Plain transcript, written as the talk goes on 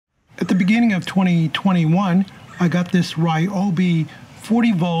At the beginning of 2021, I got this RYOBI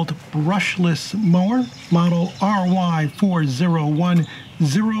 40V Brushless mower, model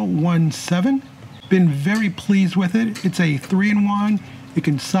RY401070. Been very pleased with it. It's a 3-in-1. It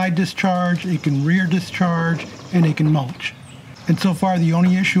can side discharge, it can rear discharge, and it can mulch. And so far the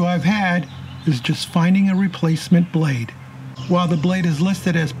only issue I've had is just finding a replacement blade. While the blade is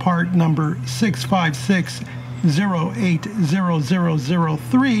listed as part number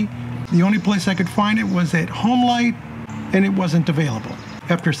 656080003, the only place I could find it was at HomeLight, and it wasn't available.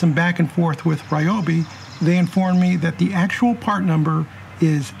 After some back and forth with RYOBI, they informed me that the actual part number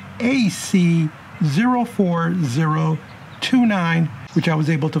is AC04029, which I was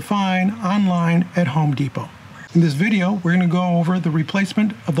able to find online at Home Depot. In this video, we're going to go over the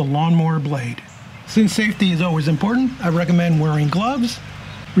replacement of the lawnmower blade. Since safety is always important, I recommend wearing gloves,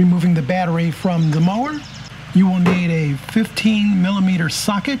 removing the battery from the mower. You will need a 15mm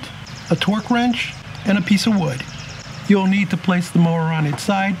socket, a torque wrench, and a piece of wood. You'll need to place the mower on its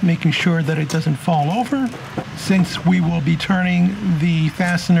side, making sure that it doesn't fall over. Since we will be turning the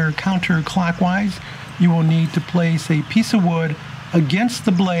fastener counterclockwise, you will need to place a piece of wood against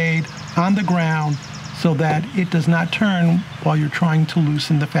the blade on the ground so that it does not turn while you're trying to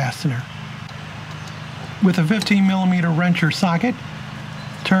loosen the fastener. With a 15mm wrench or socket,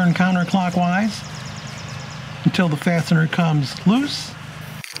 turn counterclockwise until the fastener comes loose.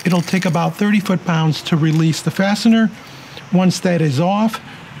 It'll take about 30 foot-pounds to release the fastener. Once that is off,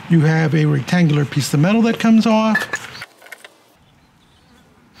 you have a rectangular piece of metal that comes off,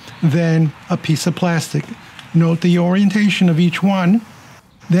 then a piece of plastic. Note the orientation of each one.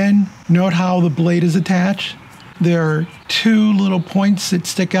 Then note how the blade is attached. There are two little points that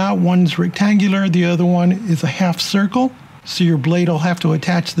stick out. One's rectangular, the other one is a half circle. So your blade will have to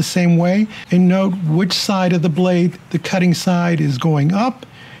attach the same way. And note which side of the blade, the cutting side, is going up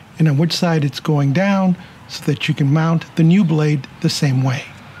and on which side it's going down so that you can mount the new blade the same way.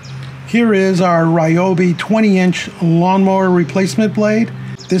 Here is our RYOBI 20-inch lawnmower replacement blade.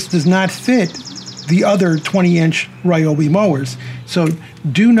 This does not fit the other 20-inch RYOBI mowers. So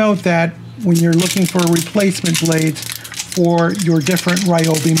do note that when you're looking for replacement blades for your different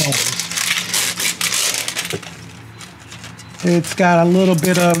RYOBI mowers. It's got a little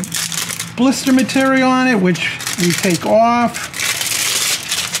bit of blister material on it, which we take off.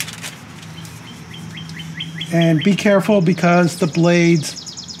 And be careful because the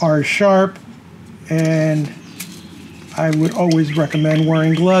blades are sharp, and I would always recommend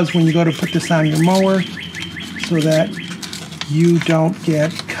wearing gloves when you go to put this on your mower so that you don't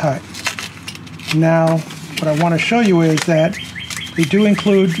get cut. Now, what I want to show you is that they do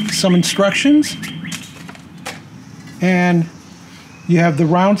include some instructions, and you have the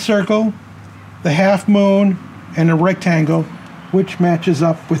round circle, the half moon, and a rectangle, which matches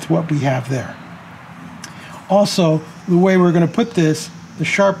up with what we have there. Also, the way we're going to put this, the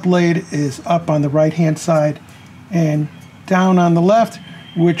sharp blade is up on the right-hand side and down on the left,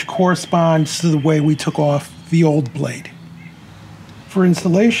 which corresponds to the way we took off the old blade. For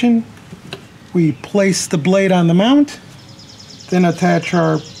installation, we place the blade on the mount, then attach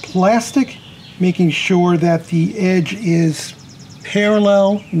our plastic, making sure that the edge is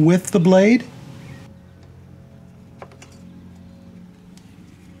parallel with the blade.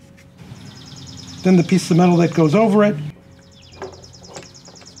 Then the piece of metal that goes over it.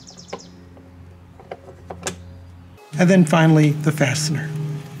 And then finally, the fastener.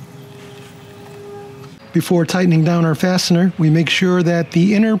 Before tightening down our fastener, we make sure that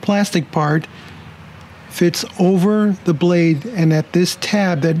the inner plastic part fits over the blade and that this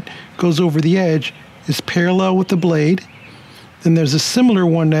tab that goes over the edge is parallel with the blade. Then there's a similar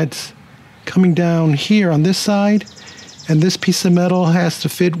one that's coming down here on this side, and this piece of metal has to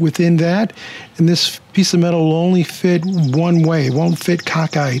fit within that, and this piece of metal will only fit one way. It won't fit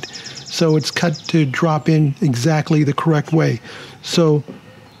cockeyed, so it's cut to drop in exactly the correct way. So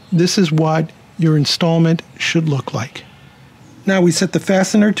this is what your installment should look like. Now we set the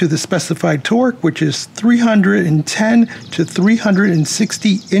fastener to the specified torque, which is 310 to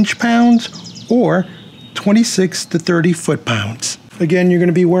 360 inch-pounds or 26 to 30 foot-pounds. Again, you're going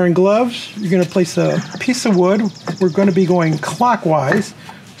to be wearing gloves. You're going to place a piece of wood. We're going to be going clockwise,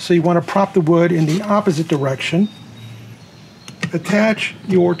 so you want to prop the wood in the opposite direction. Attach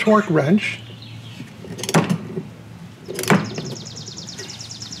your torque wrench.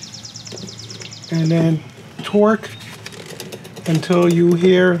 And then torque until you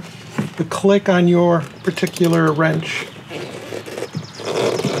hear the click on your particular wrench.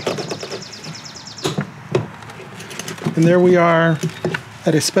 And there we are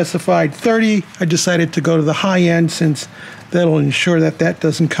at a specified 30. I decided to go to the high end since that'll ensure that that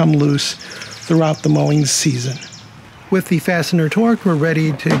doesn't come loose throughout the mowing season. With the fastener torque, we're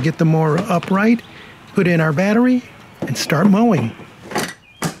ready to get the mower upright, put in our battery, and start mowing.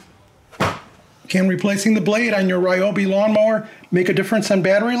 Can replacing the blade on your RYOBI lawnmower make a difference on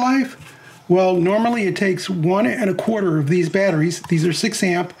battery life? Well, normally it takes 1 1/4 of these batteries, these are 6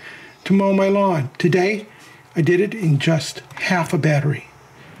 amp, to mow my lawn. Today, I did it in just half a battery.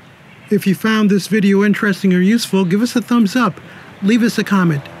 If you found this video interesting or useful, give us a thumbs up, leave us a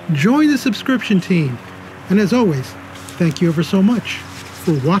comment, join the subscription team, and as always, thank you ever so much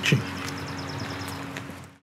for watching.